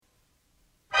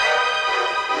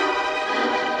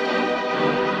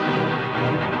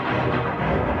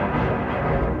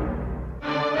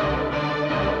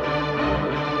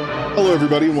Hello,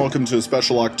 everybody, and welcome to a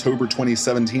special October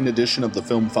 2017 edition of the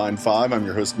Film Find 5. I'm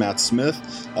your host, Matt Smith.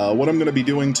 What I'm going to be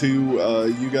doing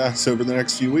to you guys over the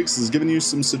next few weeks is giving you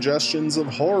some suggestions of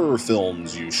horror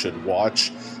films you should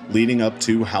watch leading up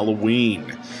to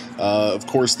Halloween. Of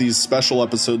course, these special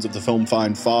episodes of the Film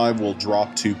Find 5 will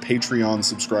drop to Patreon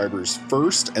subscribers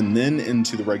first and then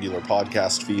into the regular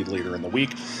podcast feed later in the week.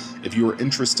 If you are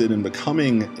interested in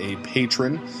becoming a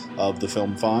patron of The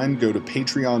Film Find, go to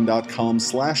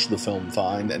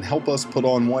patreon.com/thefilmfind and help us put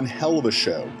on one hell of a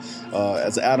show.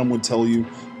 As Adam would tell you,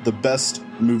 the best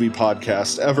movie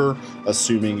podcast ever,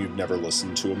 assuming you've never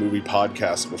listened to a movie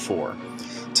podcast before.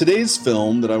 Today's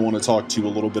film that I want to talk to you a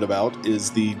little bit about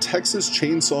is the Texas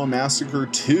Chainsaw Massacre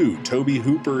 2, Tobe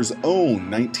Hooper's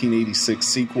own 1986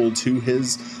 sequel to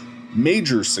his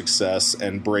major success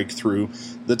and breakthrough,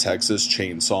 the Texas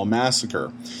Chainsaw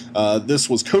Massacre. This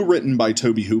was co-written by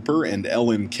Tobe Hooper and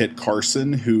Ellen Kit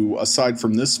Carson, who, aside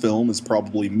from this film, is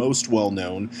probably most well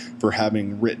known for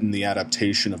having written the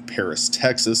adaptation of Paris,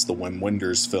 Texas, the Wim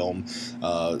Wenders film,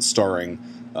 starring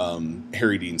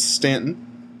Harry Dean Stanton.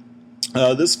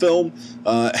 This film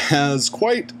has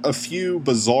quite a few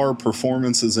bizarre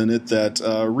performances in it that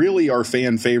really are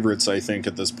fan favorites, I think,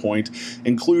 at this point,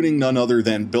 including none other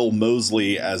than Bill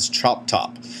Moseley as Chop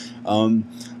Top.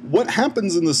 What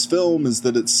happens in this film is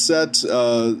that it's set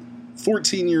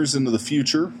 14 years into the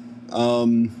future,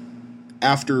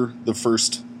 after the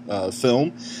first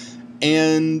film,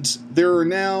 and there are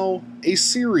now a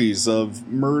series of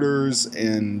murders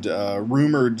and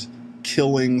rumored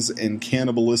killings and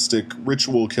cannibalistic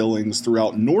ritual killings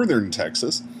throughout northern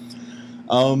Texas.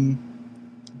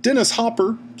 Dennis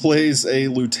Hopper plays a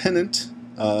lieutenant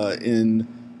in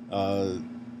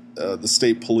the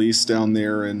state police down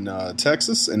there in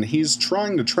Texas, and he's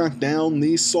trying to track down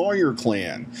the Sawyer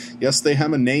clan. Yes, they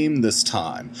have a name this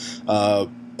time.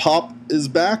 Pop is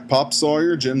back. Pop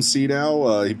Sawyer, Jim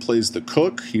Sedow. He plays the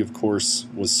cook. He, of course,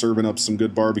 was serving up some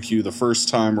good barbecue the first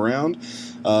time around.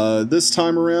 This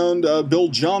time around, Bill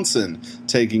Johnson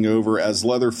taking over as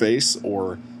Leatherface,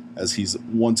 or as he's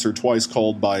once or twice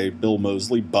called by Bill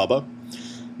Moseley, Bubba.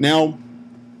 Now,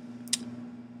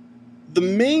 the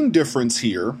main difference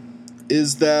here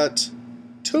is that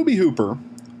Tobe Hooper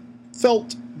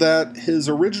felt that his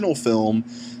original film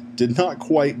did not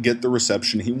quite get the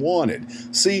reception he wanted.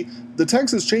 See, the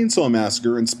Texas Chainsaw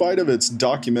Massacre, in spite of its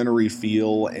documentary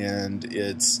feel and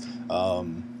its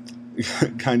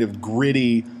kind of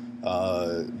gritty,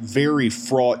 very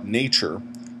fraught nature,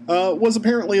 was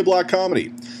apparently a black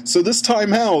comedy. So this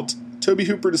time out, Tobe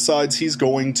Hooper decides he's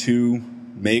going to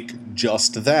make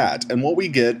just that. And what we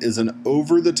get is an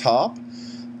over-the-top,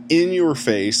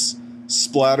 in-your-face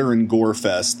splatter and gore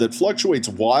fest that fluctuates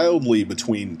wildly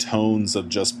between tones of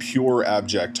just pure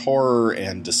abject horror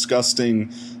and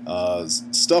disgusting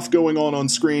stuff going on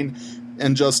screen,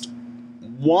 and just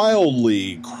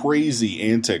wildly crazy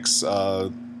antics.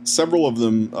 Several of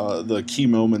them, the key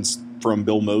moments from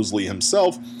Bill Moseley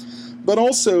himself, but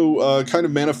also kind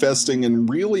of manifesting in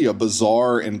really a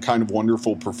bizarre and kind of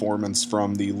wonderful performance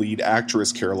from the lead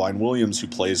actress, Caroline Williams, who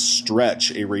plays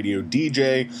Stretch, a radio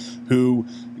DJ who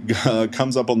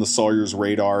comes up on the Sawyer's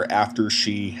radar after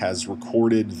she has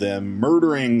recorded them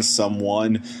murdering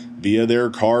someone via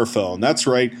their car phone. That's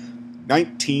right,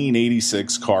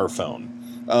 1986 car phone.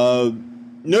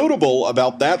 Notable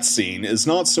about that scene is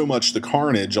not so much the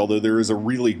carnage, although there is a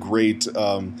really great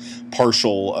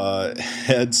partial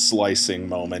head slicing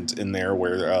moment in there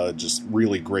where just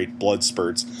really great blood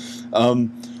spurts.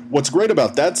 What's great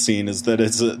about that scene is that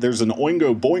there's an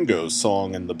Oingo Boingo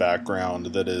song in the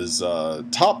background that is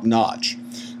top notch.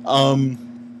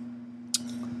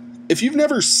 If you've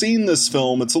never seen this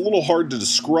film, it's a little hard to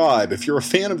describe. If you're a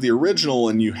fan of the original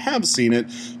and you have seen it,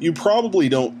 you probably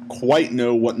don't quite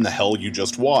know what in the hell you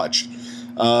just watched.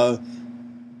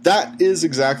 That is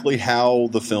exactly how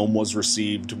the film was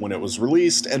received when it was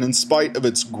released, and in spite of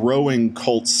its growing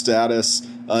cult status,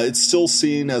 it's still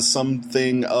seen as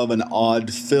something of an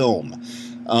odd film.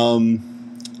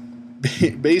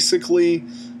 Basically,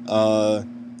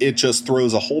 it just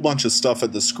throws a whole bunch of stuff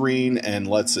at the screen and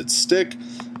lets it stick,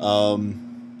 and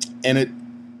it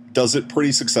does it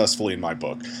pretty successfully in my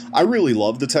book. I really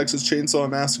love the Texas Chainsaw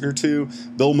Massacre 2.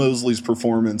 Bill Moseley's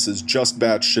performance is just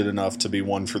batshit enough to be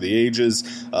one for the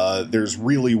ages. There's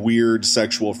really weird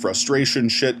sexual frustration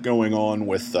shit going on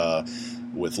with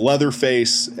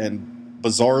Leatherface, and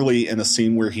bizarrely in a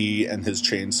scene where he and his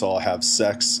chainsaw have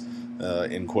sex,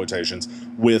 in quotations,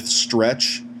 with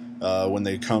Stretch when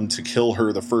they come to kill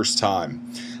her the first time.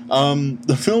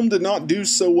 The film did not do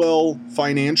so well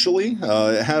financially.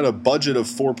 It had a budget of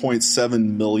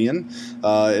 $4.7 million.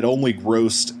 It only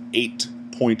grossed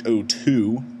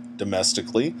 1.02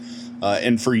 domestically.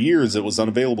 And for years, it was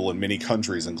unavailable in many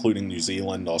countries, including New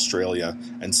Zealand, Australia,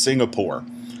 and Singapore.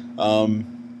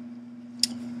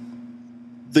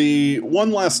 The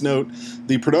one last note,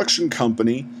 the production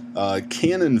company,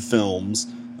 Canon Films,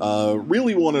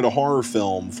 really wanted a horror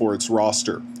film for its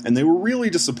roster, and they were really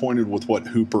disappointed with what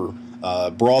Hooper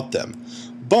brought them.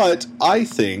 But I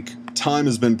think time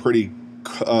has been pretty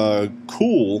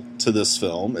cool to this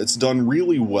film. It's done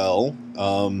really well,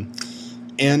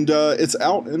 and it's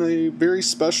out in a very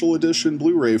special edition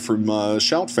Blu-ray from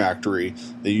Shout Factory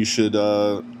that you should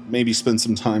maybe spend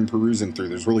some time perusing through.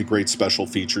 There's really great special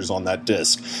features on that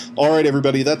disc. All right,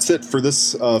 everybody, that's it for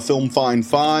this Film Find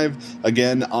 5.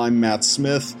 Again, I'm Matt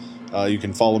Smith. You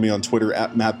can follow me on Twitter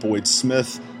at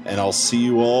MattBoydSmith, and I'll see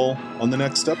you all on the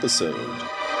next episode.